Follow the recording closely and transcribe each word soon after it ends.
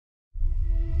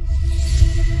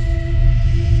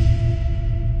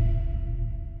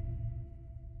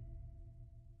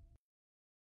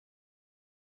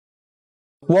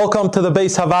Welcome to the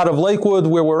Beis Havad of Lakewood,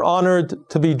 where we're honored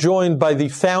to be joined by the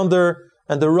founder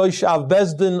and the Rosh Av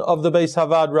Bezdin of the Beis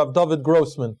Havad, Rav David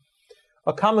Grossman.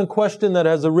 A common question that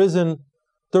has arisen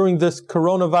during this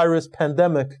coronavirus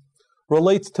pandemic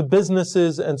relates to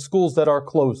businesses and schools that are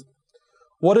closed.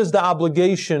 What is the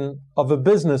obligation of a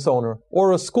business owner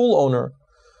or a school owner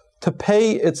to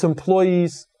pay its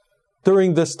employees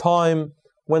during this time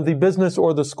when the business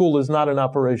or the school is not in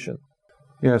operation?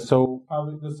 Yeah, so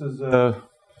this is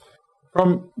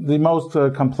from the most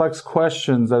complex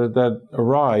questions that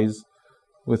arise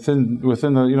within the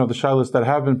the shilas that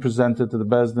have been presented to the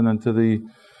Bezdin and to the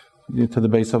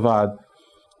Beis Havad.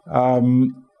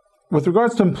 With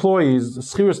regards to employees,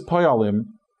 schiras poyalim.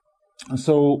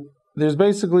 So there's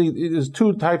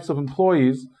two types of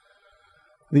employees.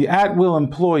 The at-will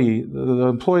employee, the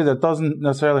employee that doesn't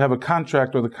necessarily have a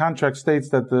contract, or the contract states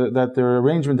that their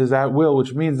arrangement is at will,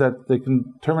 which means that they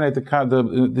can terminate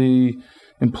the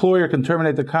employer can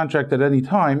terminate the contract at any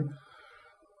time.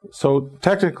 So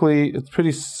technically, it's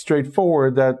pretty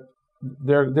straightforward that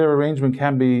their arrangement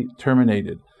can be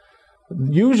terminated.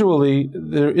 Usually,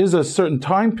 there is a certain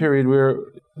time period where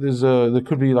there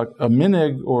could be like a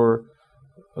minig, or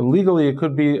legally it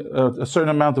could be a certain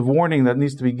amount of warning that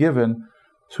needs to be given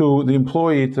to the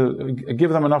employee to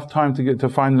give them enough time to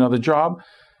find another job.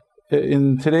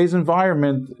 In today's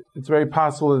environment, it's very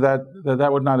possible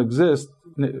that would not exist,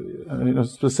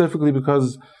 specifically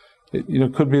because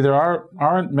it could be there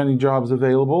aren't many jobs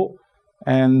available,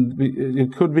 and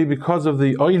it could be because of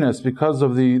the oinus, because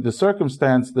of the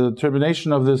circumstance, the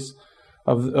termination of this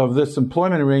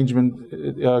employment arrangement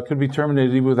could be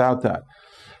terminated even without that.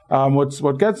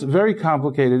 What gets very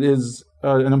complicated is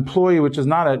an employee which is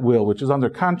not at will, which is under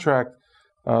contract.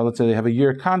 Let's say they have a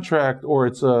year contract, or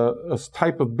it's a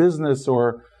type of business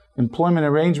or employment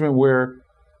arrangement where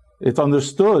it's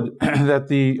understood that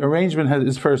the arrangement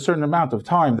is for a certain amount of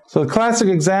time. So the classic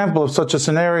example of such a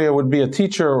scenario would be a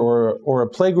teacher or a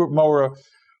playgroup mora,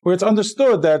 where it's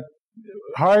understood that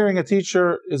hiring a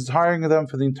teacher is hiring them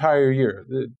for the entire year.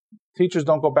 The teachers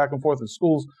don't go back and forth in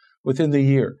schools within the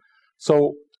year.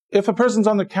 So if a person's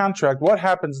under contract, what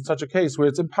happens in such a case where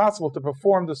it's impossible to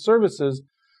perform the services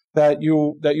that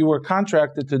you were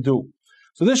contracted to do?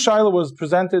 So this shaila was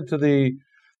presented to the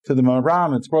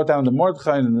Maram. It's brought down to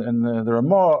Mordechai and the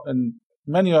Ramah and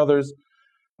many others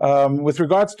with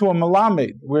regards to a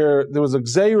melamed, where there was a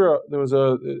gzeira, there was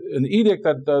an edict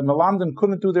that the melamdim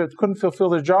couldn't fulfill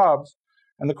their jobs,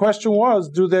 and the question was,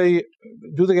 do they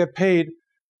get paid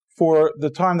for the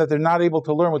time that they're not able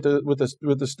to learn with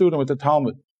the student, with the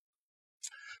Talmud?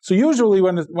 So usually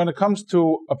when it comes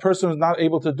to a person who's not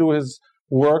able to do his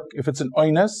work, if it's an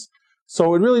oinus,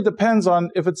 so it really depends on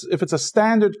if it's a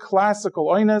standard classical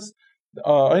oinus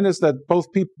that both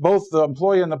the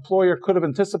employee and the employer could have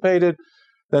anticipated,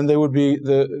 then they would be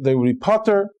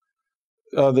potter.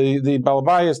 The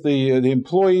balabayas, the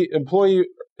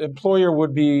employer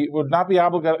would not be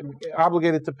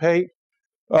obligated to pay.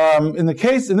 In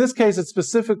this case, it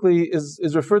specifically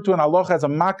is referred to in halacha as a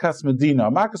makas medina.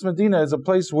 A makas medina is a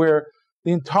place where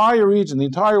the entire region, the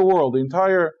entire world, the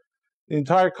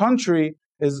entire country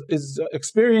is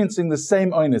experiencing the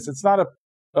same oinus. It's not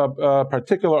a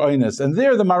particular oinus. And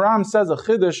there, the Maram says a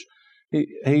chiddush.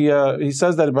 He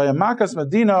says that by a makas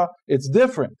medina, it's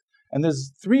different. And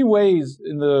there's three ways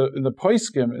in the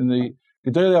poiskim, in the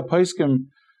Gedolei poiskim,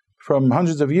 from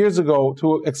hundreds of years ago,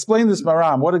 to explain this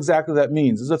maram, what exactly that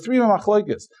means. There's a three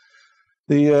machlokes.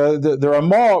 The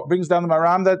Ramah brings down the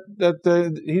maram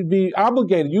that he'd be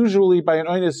obligated. Usually by an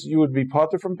oinus you would be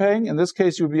potter from paying. In this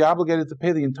case, you would be obligated to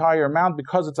pay the entire amount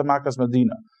because it's a makas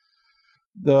medina.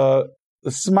 The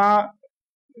Sma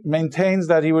maintains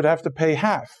that he would have to pay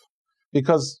half,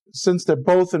 because since they're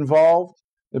both involved,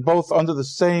 they're both under the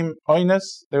same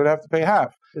oinus, they would have to pay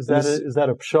half. Is that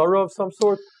a pshara of some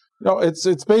sort? No,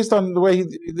 it's based on the way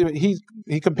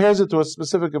he compares it to a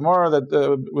specific Gemara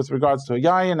that with regards to a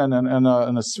yayin and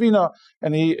a svina,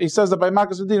 and he says that by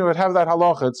makas medina would have that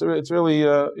halacha. It's really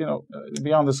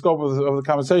beyond the scope of the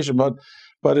conversation,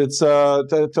 but it's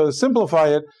to simplify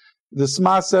it. The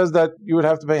Sma says that you would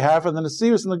have to pay half, and then the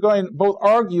Sivus and the Goyin both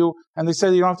argue, and they say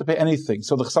that you don't have to pay anything.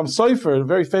 So the Chassam Sofer,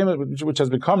 very famous, which has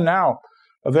become now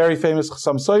a very famous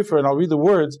Chassam Sofer, and I'll read the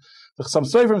words. The Chassam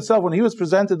Sofer himself, when he was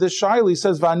presented this shaila, he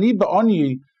says, "V'ani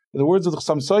ba'oni," the words of the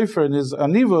Chassam Sofer in his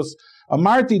Anivos,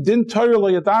 "Amarti din Torah lo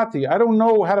yadati." I don't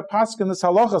know how to paskin this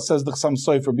halacha, says the Chassam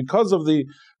Sofer, because of the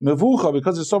mevucha,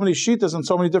 because there's so many shitas and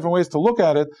so many different ways to look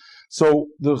at it. So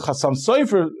the Chassam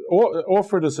Sofer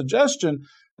offered a suggestion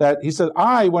that he said,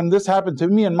 when this happened to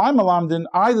me and my malamdin,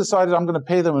 I decided I'm going to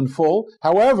pay them in full.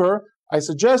 However, I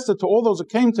suggested to all those who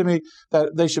came to me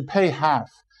that they should pay half.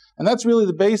 And that's really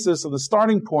the basis of the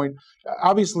starting point.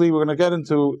 Obviously, we're going to get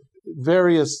into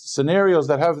various scenarios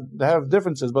that have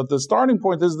differences, but the starting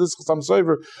point is this Chassam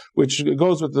Sofer, which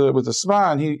goes with the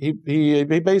Sma, and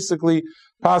he basically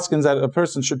paskins that a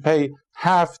person should pay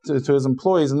half to his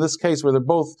employees in this case where they're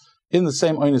both in the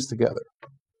same oinus together.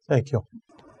 Thank you.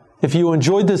 If you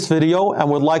enjoyed this video and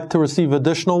would like to receive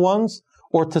additional ones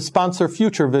or to sponsor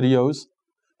future videos,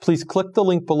 please click the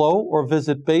link below or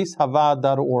visit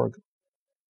basehavad.org.